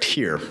direct effect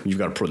here. You've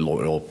got a pretty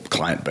loyal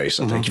client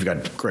base. I think you've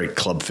got great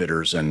club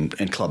fitters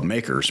and club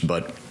makers,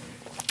 but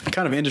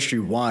kind of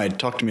industry-wide,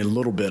 talk to me a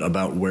little bit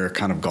about where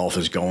kind of golf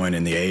is going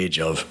in the age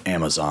of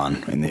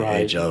Amazon, in the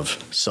age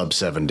of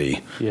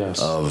sub-70,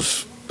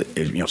 of,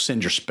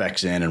 send your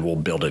specs in and we'll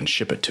build it and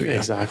ship it to you.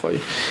 Exactly.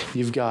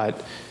 You've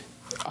got,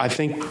 I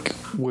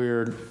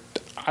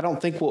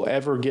don't think we'll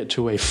ever get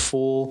to a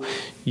full,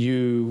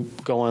 you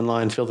go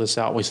online, fill this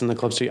out, we send the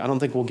clubs to you. I don't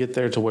think we'll get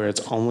there to where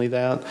it's only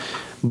that.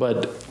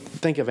 But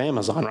think of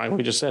Amazon, right?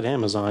 We just said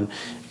Amazon.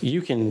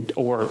 You can,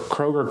 or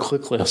Kroger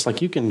ClickList,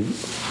 like you can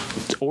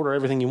order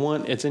everything you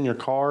want. It's in your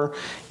car.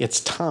 It's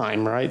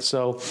time, right?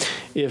 So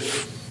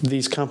if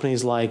these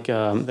companies like,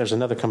 there's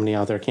another company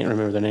out there, I can't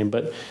remember their name,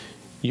 but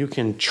you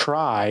can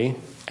try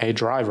a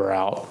driver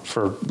out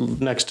for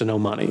next to no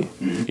money.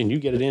 And you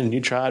get it in and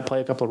you try it,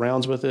 play a couple of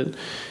rounds with it,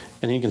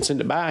 and then you can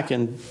send it back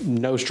and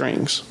no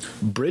strings.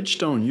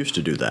 Bridgestone used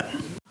to do that.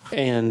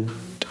 And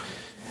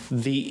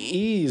the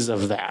ease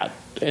of that,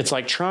 it's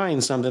like trying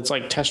something. It's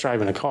like test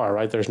driving a car,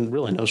 right? There's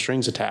really no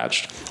strings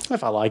attached.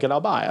 If I like it, I'll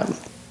buy it.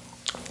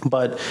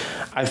 But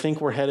I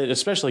think we're headed,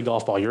 especially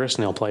golf ball, you're a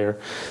Snell player,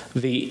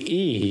 the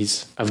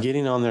ease of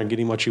getting on there and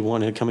getting what you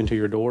want and coming to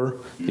your door,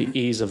 the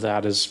ease of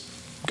that is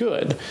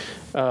good.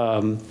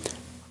 And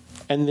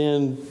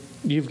then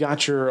you've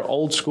got your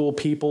old school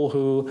people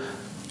who,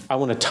 I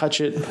want to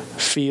touch it,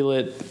 feel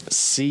it,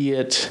 see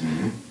it,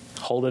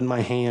 hold it in my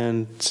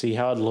hand, see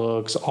how it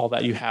looks, all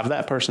that. You have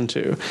that person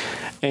too.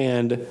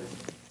 And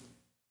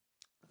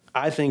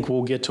I think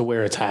we'll get to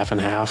where it's half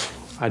and half.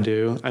 I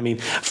do. I mean,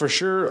 for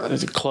sure,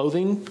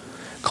 clothing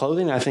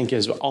I think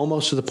is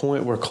almost to the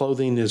point where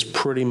clothing is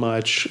pretty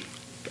much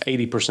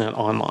 80%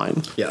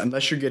 online. Yeah,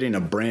 unless you're getting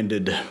a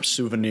branded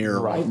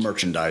souvenir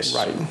merchandise.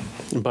 Right.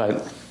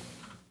 But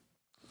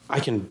I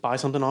can buy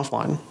something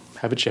offline,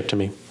 have it shipped to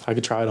me. I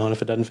could try it on.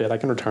 If it doesn't fit, I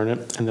can return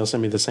it, and they'll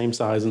send me the same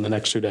size in the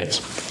next 2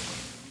 days.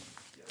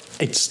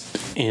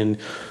 And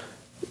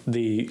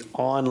the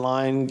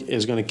online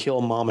is going to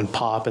kill mom and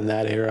pop in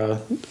that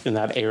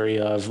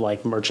area of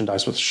like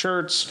merchandise with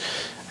shirts.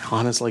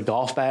 Honestly,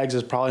 golf bags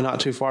is probably not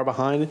too far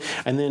behind.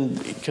 And then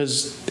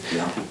because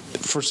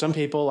for some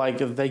people, like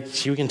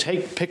you can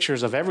take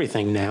pictures of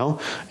everything now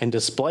and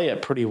display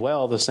it pretty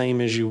well, the same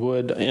as you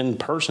would in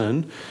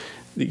person.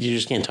 You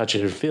just can't touch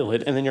it or feel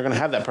it. And then you're going to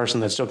have that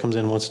person that still comes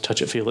in and wants to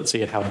touch it, feel it,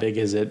 see it, how big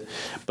is it.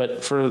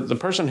 But for the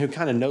person who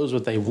kind of knows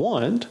what they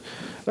want,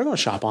 they're going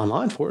to shop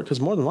online for it because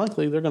more than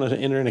likely they're going to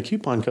enter in a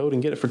coupon code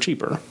and get it for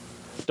cheaper.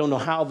 Don't know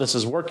how this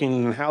is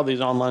working and how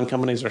these online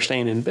companies are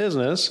staying in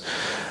business.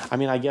 I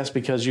mean, I guess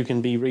because you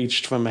can be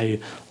reached from a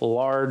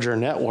larger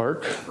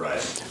network.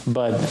 Right.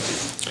 But,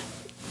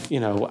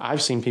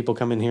 I've seen people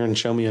come in here and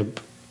show me a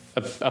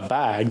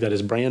bag that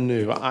is brand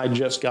new. I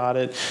just got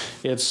it.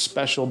 It's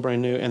special,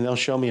 brand new. And they'll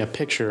show me a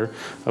picture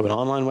of an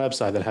online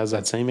website that has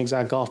that same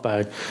exact golf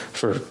bag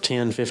for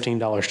 $10,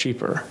 $15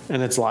 cheaper.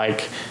 And it's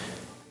like,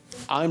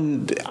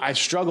 I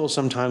struggle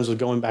sometimes with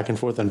going back and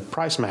forth and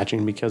price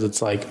matching because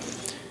it's like,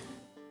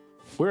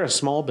 we're a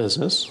small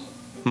business,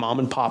 mom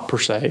and pop per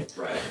se.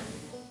 Right.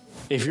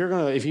 If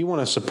you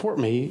want to support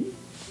me,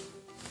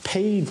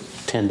 pay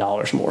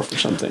 $10 more for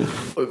something.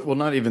 Well,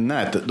 not even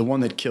that. The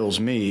one that kills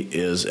me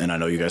is, and I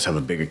know you guys have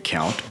a big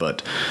account,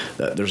 but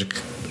there's a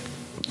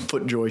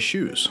FootJoy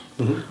shoes.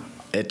 Mm-hmm.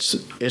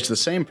 It's the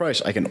same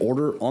price. I can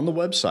order on the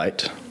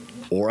website,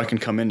 or I can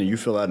come in and you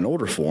fill out an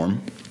order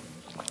form.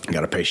 You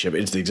got to pay ship.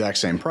 It's the exact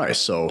same price.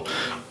 So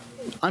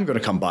I'm going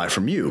to come buy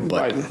from you,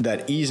 but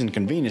that ease and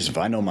convenience, if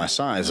I know my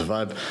size, if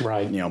I've,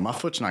 my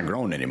foot's not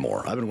growing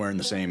anymore. I've been wearing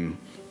the same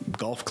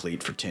golf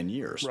cleat for 10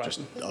 years, just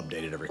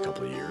updated every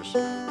couple of years.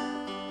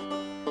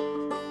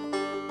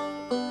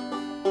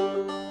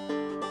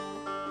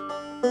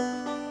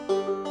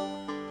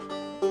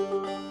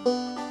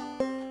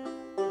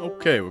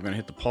 Okay, we're going to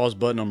hit the pause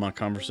button on my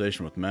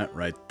conversation with Matt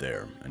right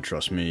there. And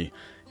trust me,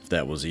 if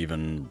that was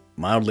even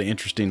mildly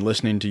interesting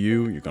listening to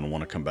you, you're going to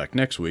want to come back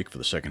next week for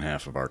the second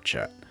half of our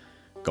chat.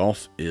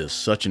 Golf is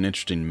such an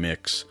interesting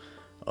mix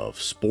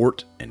of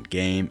sport and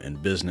game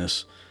and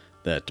business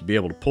that to be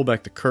able to pull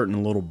back the curtain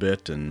a little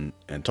bit and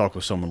talk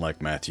with someone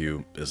like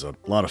Matthew is a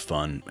lot of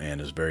fun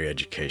and is very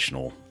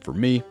educational for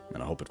me,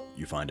 and I hope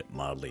you find it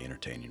mildly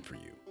entertaining for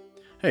you.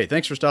 Hey,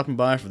 thanks for stopping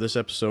by for this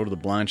episode of the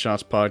Blind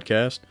Shots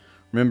Podcast.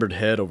 Remember to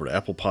head over to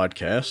Apple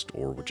Podcast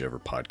or whichever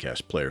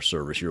podcast player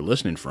service you're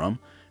listening from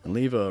and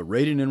leave a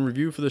rating and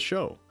review for the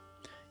show.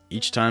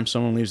 Each time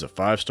someone leaves a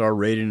 5-star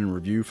rating and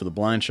review for the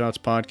Blind Shots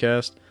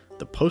Podcast,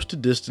 the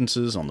posted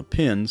distances on the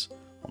pins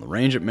on the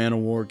range at Man O'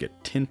 War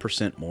get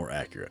 10% more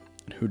accurate.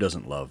 And who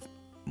doesn't love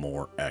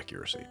more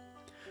accuracy?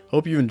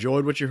 Hope you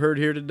enjoyed what you heard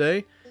here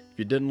today. If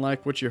you didn't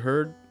like what you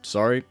heard,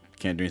 sorry,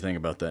 can't do anything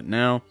about that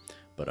now,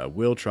 but I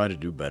will try to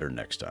do better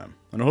next time.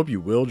 And I hope you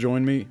will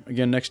join me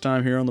again next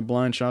time here on the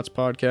Blind Shots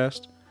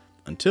Podcast.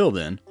 Until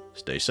then,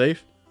 stay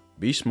safe,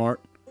 be smart,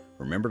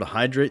 remember to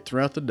hydrate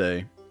throughout the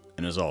day,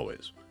 and as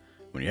always,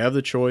 when you have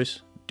the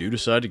choice, do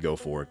decide to go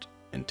for it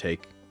and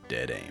take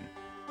dead aim.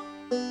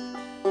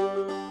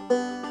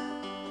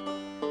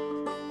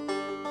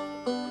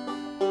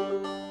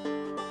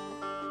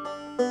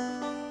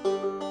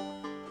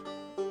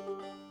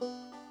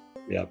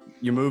 Yep.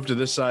 You move to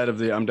this side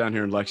of I'm down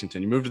here in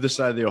Lexington. You move to this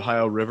side of the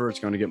Ohio River, it's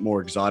going to get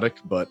more exotic,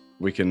 but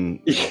we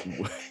can,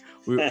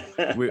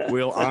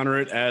 we'll honor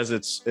it as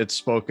it's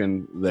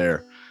spoken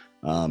there.